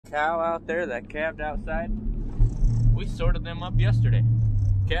cow out there that calved outside. We sorted them up yesterday.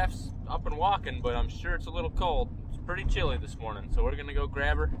 Calf's up and walking, but I'm sure it's a little cold. It's pretty chilly this morning, so we're gonna go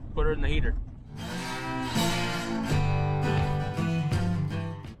grab her, put her in the heater.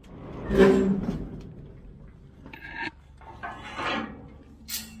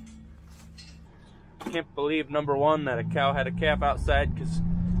 Can't believe, number one, that a cow had a calf outside because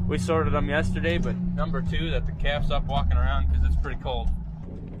we sorted them yesterday, but number two, that the calf's up walking around because it's pretty cold.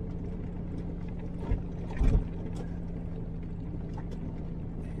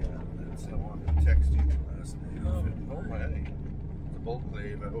 Yeah, that's the one who texted you last night. Oh, hey, it's a bull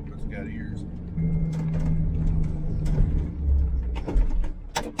clave. I hope it's got ears.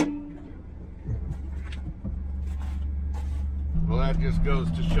 Well, that just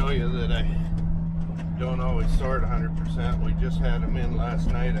goes to show you that I don't always sort 100%. We just had them in last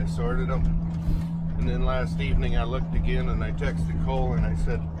night. I sorted them, and then last evening I looked again and I texted Cole and I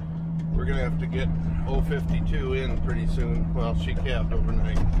said we're gonna have to get 052 in pretty soon. Well, she calved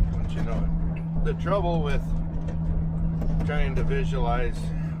overnight, don't you know it. The trouble with trying to visualize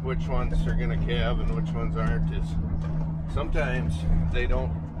which ones are gonna calve and which ones aren't is sometimes they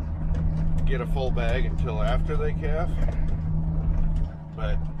don't get a full bag until after they calve,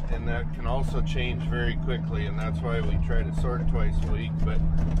 and that can also change very quickly, and that's why we try to sort twice a week. But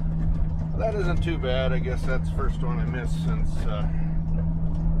that isn't too bad. I guess that's the first one I missed since I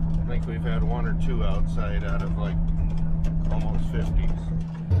think we've had one or two outside out of like almost 50.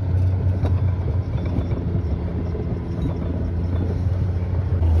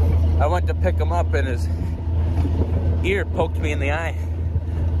 I went to pick him up and his ear poked me in the eye.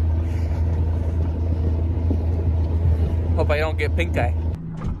 Hope I don't get pink eye.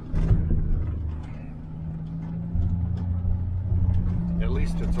 At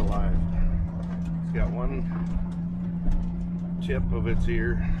least it's alive. It's got one tip of its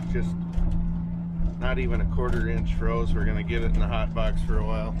ear, just not even a quarter-inch froze. We're gonna get it in the hot box for a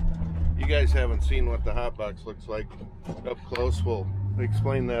while. You guys haven't seen what the hot box looks like up close. We'll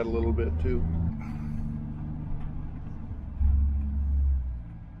explain that a little bit too.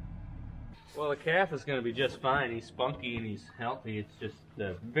 Well, the calf is going to be just fine. He's spunky and he's healthy. It's just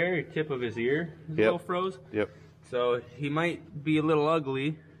the very tip of his ear is a little froze. Yep. So he might be a little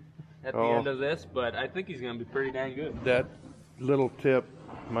ugly at the end of this, but I think he's going to be pretty dang good. That little tip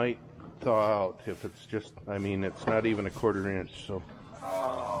might thaw out if it's just, I mean, it's not even a quarter-inch, so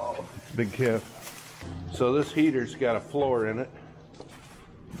it's a big calf. So this heater's got a floor in it,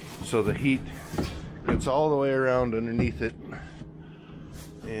 so the heat gets all the way around underneath it,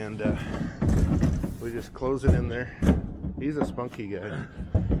 and we just close it in there. He's a spunky guy.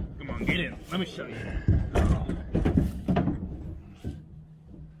 Come on, get in. Let me show you.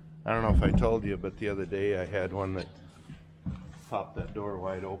 I don't know if I told you, but the other day I had one that popped that door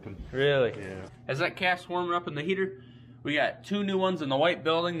wide open. Really? Yeah. As that calf's warming up in the heater, we got 2 new ones in the white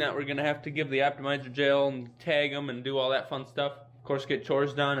building that we're going to have to give the optimizer gel and tag them and do all that fun stuff. Of course, get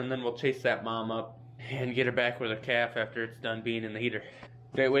chores done, and then we'll chase that mom up and get her back with her calf after it's done being in the heater.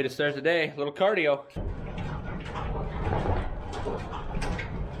 Great way to start the day, a little cardio.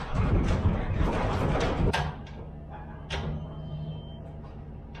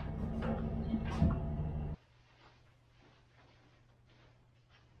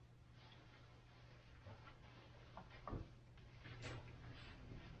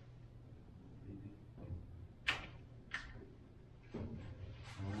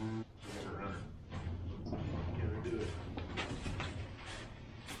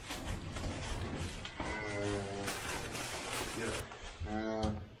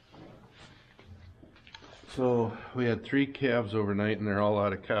 So we had 3 calves overnight and they're all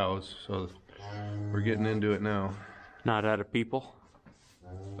out of cows, so we're getting into it now. Not out of people?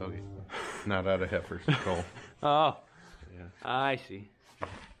 Okay. Not out of heifers, Cole. Oh, Yeah. I see.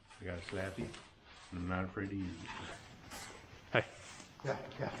 I got a slappy. I'm not afraid to use it. Hey. Yeah.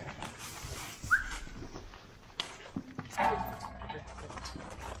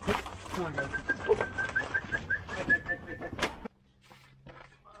 Come on, guys.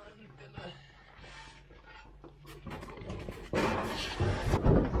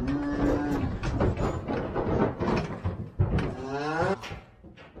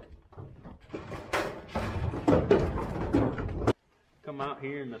 Come out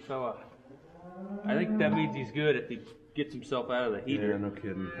here in the fella. I think that means he's good if he gets himself out of the heater. Yeah, no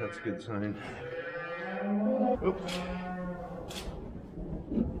kidding. That's a good sign. Oops.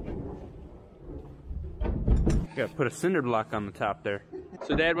 Got to put a cinder block on the top there.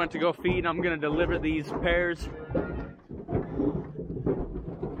 So Dad went to go feed. I'm going to deliver these pairs.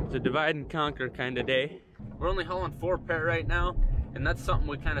 It's a divide and conquer kind of day. We're only hauling 4 pair right now. And that's something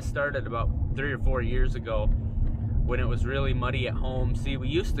we kind of started about 3 or 4 years ago when it was really muddy at home. See, we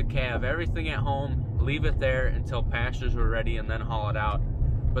used to calve everything at home, leave it there until pastures were ready, and then haul it out.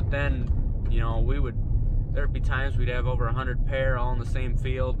 But then, you know, there'd be times we'd have over 100 pair all in the same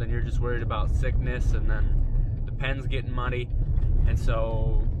field, and you're just worried about sickness, and then the pen's getting muddy. And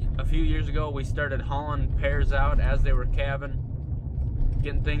so a few years ago we started hauling pairs out as they were calving,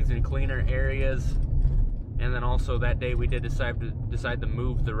 getting things in cleaner areas. And then also that day we did decide to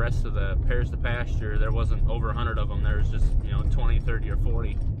move the rest of the pairs to pasture. There wasn't over 100 of them. There was just, you know, 20, 30, or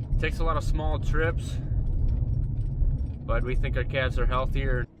 40. It takes a lot of small trips, but we think our calves are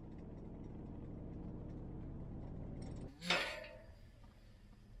healthier.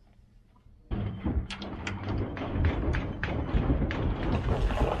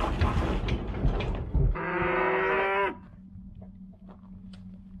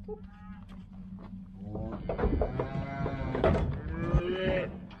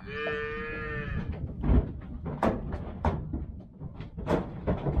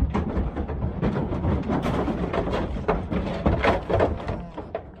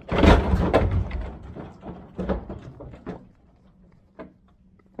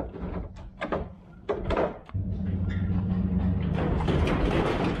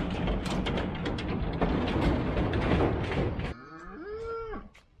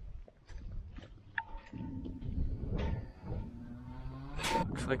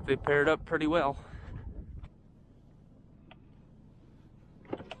 Looks like they paired up pretty well.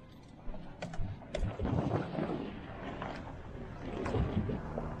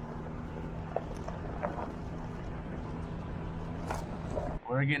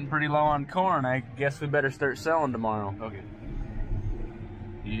 We're getting pretty low on corn. I guess we better start selling tomorrow. Okay.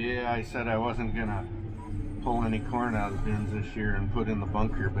 Yeah, I said I wasn't gonna pull any corn out of the bins this year and put in the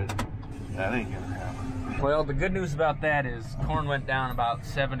bunker, but that ain't gonna happen. Well, the good news about that is corn went down about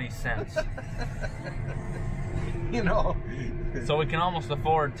 70 cents. You know. So we can almost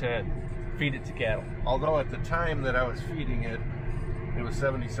afford to feed it to cattle. Although at the time that I was feeding it, it was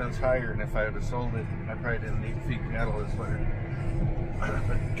 70 cents higher, and if I had have sold it, I probably didn't need to feed cattle this winter.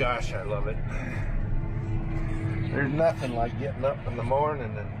 But gosh, I love it. There's nothing like getting up in the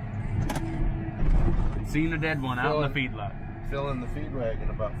morning and seeing a dead one out in the feedlot. Filling the feed wagon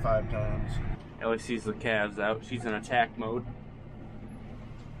about 5 times. Ellie sees the calves out. She's in attack mode.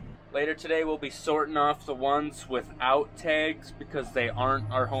 Later today we'll be sorting off the ones without tags because they aren't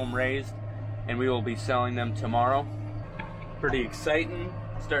our home raised, and we will be selling them tomorrow. Pretty exciting.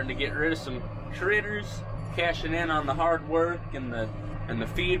 Starting to get rid of some critters, cashing in on the hard work and the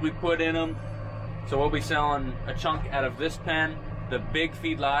feed we put in them. So we'll be selling a chunk out of this pen, the big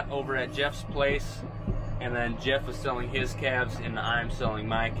feedlot over at Jeff's place, and then Jeff is selling his calves and I'm selling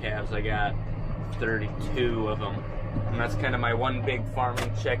my calves. I got 32 of them, and that's kind of my one big farming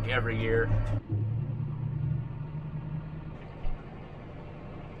check every year.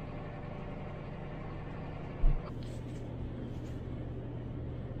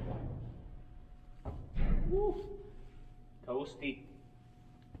 Woo. Toasty.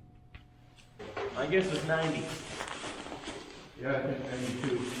 I guess it's 90. Yeah, I think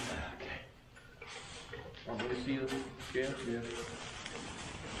 92. Okay. Want me to see the scale? Yeah.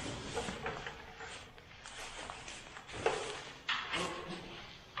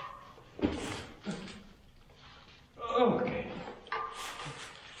 Okay.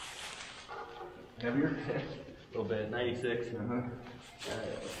 Heavier? A little bit, 96.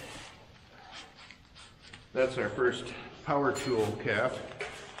 That's our first power tool calf.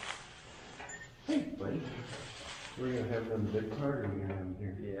 Hey, buddy. We're gonna have them big part, or we're gonna have them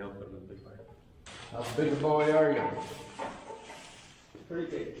here? Yeah, I'll put them in the big part. How big a boy are you? Pretty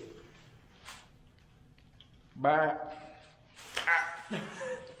big. Bye.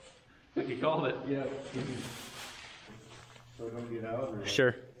 Like you called it. Yeah. So don't get out, or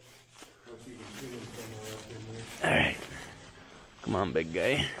Sure. once you can see them somewhere up in there. Alright. Come on, big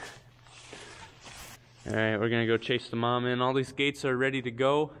guy. Alright, we're gonna go chase the mom in. All these gates are ready to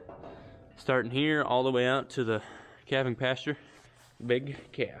go. Starting here all the way out to the calving pasture. Big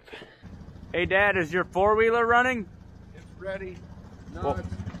calf. Hey Dad, is your 4-wheeler running? It's ready. No, Well- it's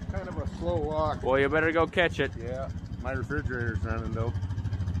kind of a slow walk. Well, you better go catch it. Yeah, my refrigerator's running though.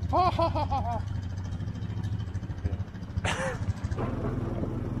 Ha ha ha ha ha.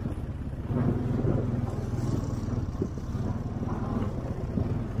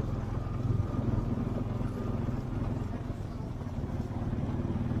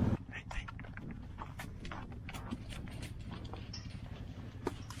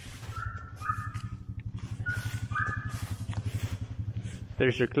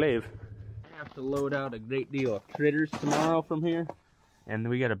 There's your clave. I have to load out a great deal of critters tomorrow from here. And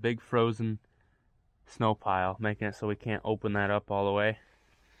we got a big frozen snow pile, making it so we can't open that up all the way.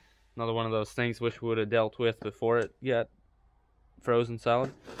 Another one of those things wish we would have dealt with before it got frozen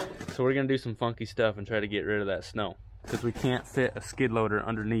solid. So we're gonna do some funky stuff and try to get rid of that snow, because we can't fit a skid loader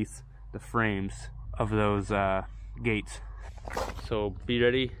underneath the frames of those gates. So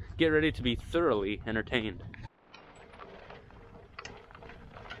get ready to be thoroughly entertained.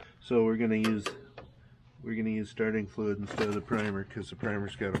 So we're gonna use starting fluid instead of the primer, because the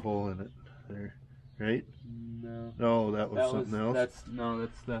primer's got a hole in it there, right? No. Oh, that was something else. That's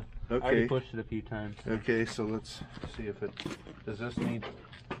the. Okay. I already pushed it a few times. So. Okay, so let's see if it does. This need.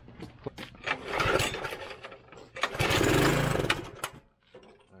 All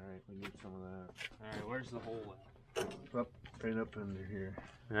right, we need some of that. All right, where's the hole at? Up, right up under here.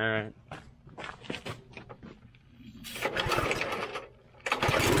 All right.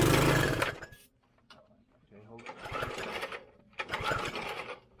 Okay, hold it.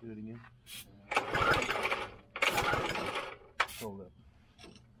 Do it again. Hold up.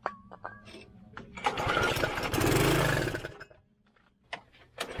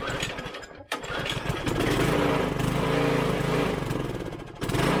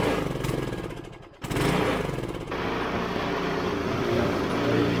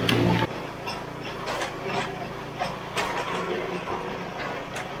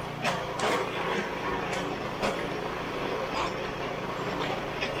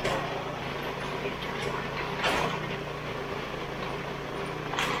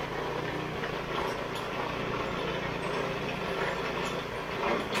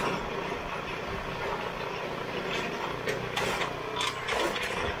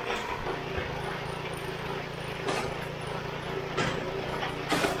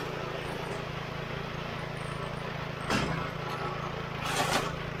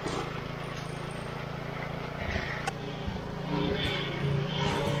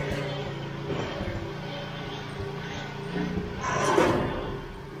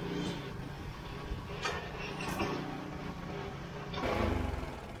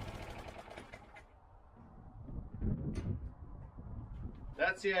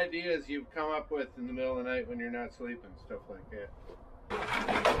 That's the ideas you've come up with in the middle of the night when you're not sleeping, stuff like that.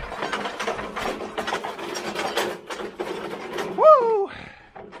 Woo!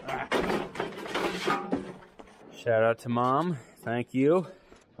 Shout out to Mom. Thank you.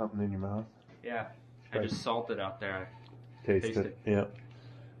 Something in your mouth? Yeah, I just salted out there. Taste it. Yeah.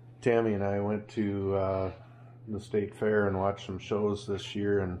 Tammy and I went to the state fair and watched some shows this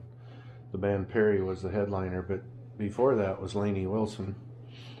year, and the band Perry was the headliner, but before that was Lainey Wilson,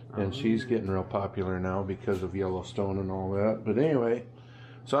 and she's getting real popular now because of Yellowstone and all that. But anyway,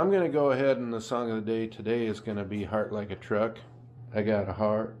 so I'm going to go ahead, and the song of the day today is going to be Heart Like a Truck. I got a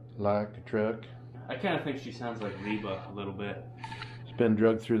heart like a truck. I kind of think she sounds like Reba a little bit. It's been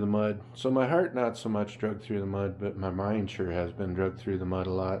drugged through the mud. So my heart not so much drugged through the mud, but my mind sure has been drugged through the mud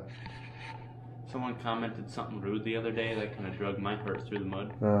a lot. Someone commented something rude the other day that kind of drugged my heart through the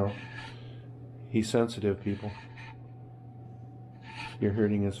mud. Oh, he's sensitive, people. You're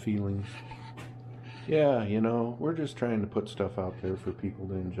hurting his feelings. Yeah, you know, we're just trying to put stuff out there for people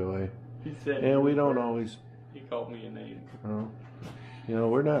to enjoy. He said, and we don't always. He called me a name. You know,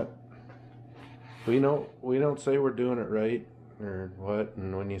 we're not. We don't say we're doing it right or what.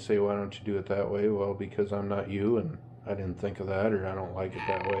 And when you say, why don't you do it that way? Well, because I'm not you, and I didn't think of that, or I don't like it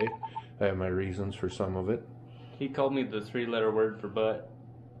that way. I have my reasons for some of it. He called me the 3-letter word for butt.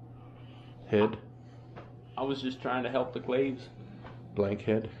 Head. I was just trying to help the claves. Blank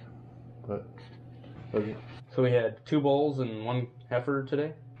head. But okay. So we had 2 bulls and 1 heifer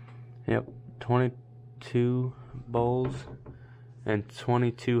today? Yep, 22 bulls and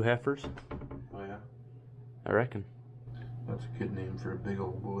 22 heifers. Oh yeah? I reckon. That's a good name for a big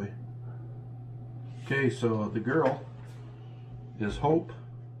old boy. Okay, so the girl is Hope,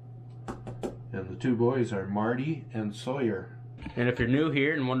 and the 2 boys are Marty and Sawyer. And if you're new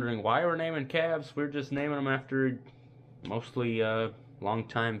here and wondering why we're naming calves, we're just naming them after mostly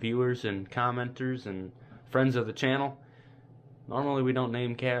long-time viewers and commenters and friends of the channel. Normally we don't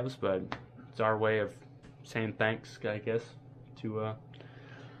name calves, but it's our way of saying thanks, I guess, to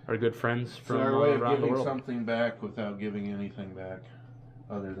our good friends from it's our way of around the giving world. something back without giving anything back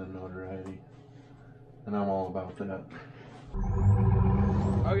other than notoriety. And I'm all about that.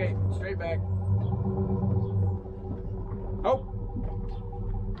 Okay, straight back. Oh!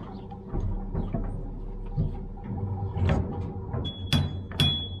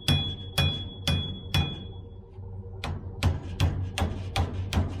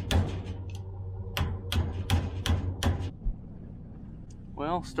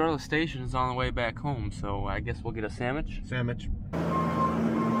 Well, Starla Station is on the way back home, so I guess we'll get a sandwich. Sandwich.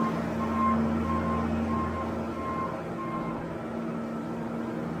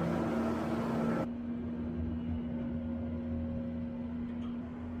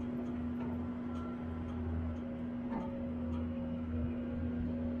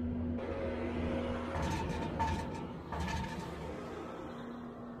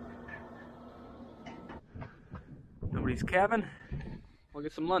 He's calving. We'll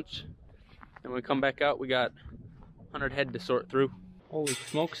get some lunch. And when we come back out, we got 100 head to sort through. Holy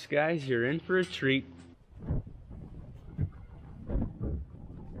smokes, guys, you're in for a treat.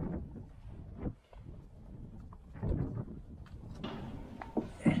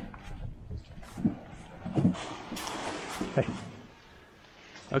 Hey.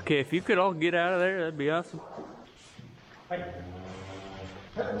 Okay, if you could all get out of there, that'd be awesome. Hey.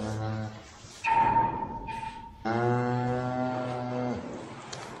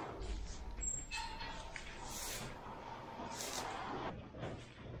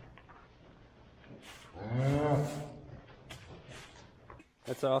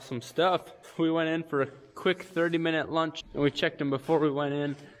 That's awesome stuff. We went in for a quick 30-minute lunch and we checked him before we went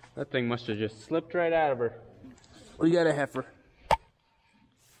in. That thing must have just slipped right out of her. We got a heifer.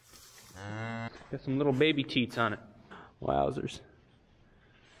 Got some little baby teats on it. Wowzers.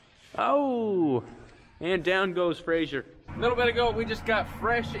 Oh! And down goes Frazier. A little bit ago, we just got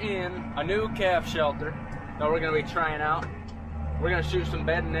fresh in a new calf shelter that we're going to be trying out. We're going to shoot some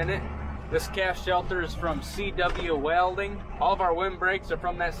bedding in it. This calf shelter is from CW Welding. All of our windbreaks are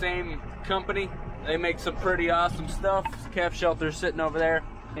from that same company. They make some pretty awesome stuff. This calf shelter is sitting over there.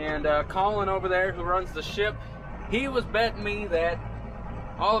 And Colin over there, who runs the ship, he was betting me that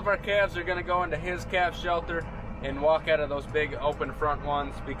all of our calves are going to go into his calf shelter and walk out of those big open front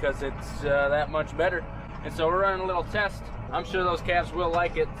ones because it's that much better. And so we're running a little test. I'm sure those calves will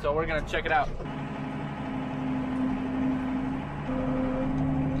like it, so we're going to check it out.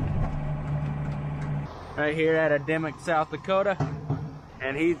 Right here at Dimmock, South Dakota,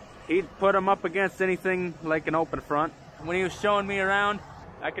 and he'd put them up against anything like an open front. When he was showing me around,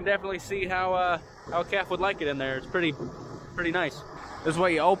 I can definitely see how a calf would like it in there. It's pretty nice. This is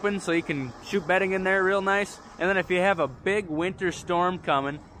what you open so you can shoot bedding in there real nice. And then if you have a big winter storm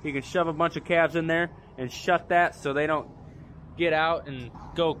coming, you can shove a bunch of calves in there and shut that so they don't get out and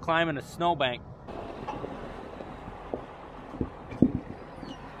go climbing a snowbank.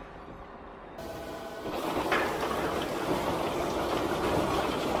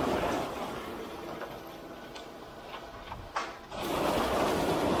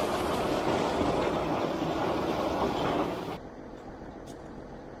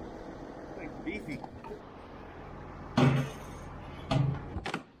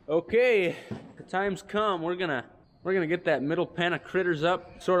 Okay, the time's come. We're gonna get that middle pen of critters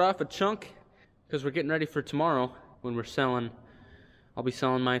up, sort off a chunk, because we're getting ready for tomorrow when we're selling. I'll be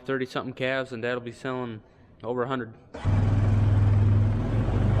selling my 30-something calves, and Dad'll be selling over 100.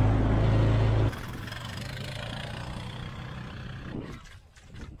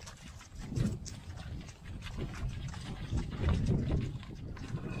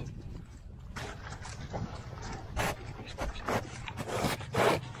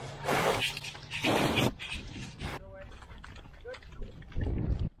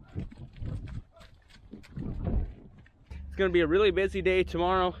 It's going to be a really busy day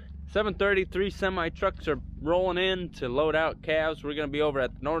tomorrow. 7:30, 3 semi trucks are rolling in to load out calves. We're going to be over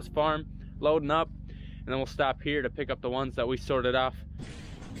at the North Farm loading up, and then we'll stop here to pick up the ones that we sorted off.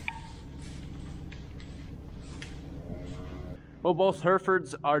 Well, both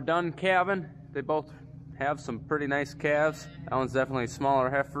Herefords are done calving. They both have some pretty nice calves. That one's definitely a smaller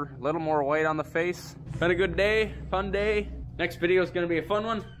heifer, a little more weight on the face. Been a good day, fun day. Next video is going to be a fun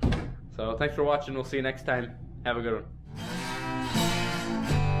one. So thanks for watching. We'll see you next time. Have a good one.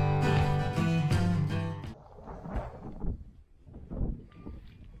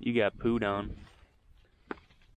 You got pooed on.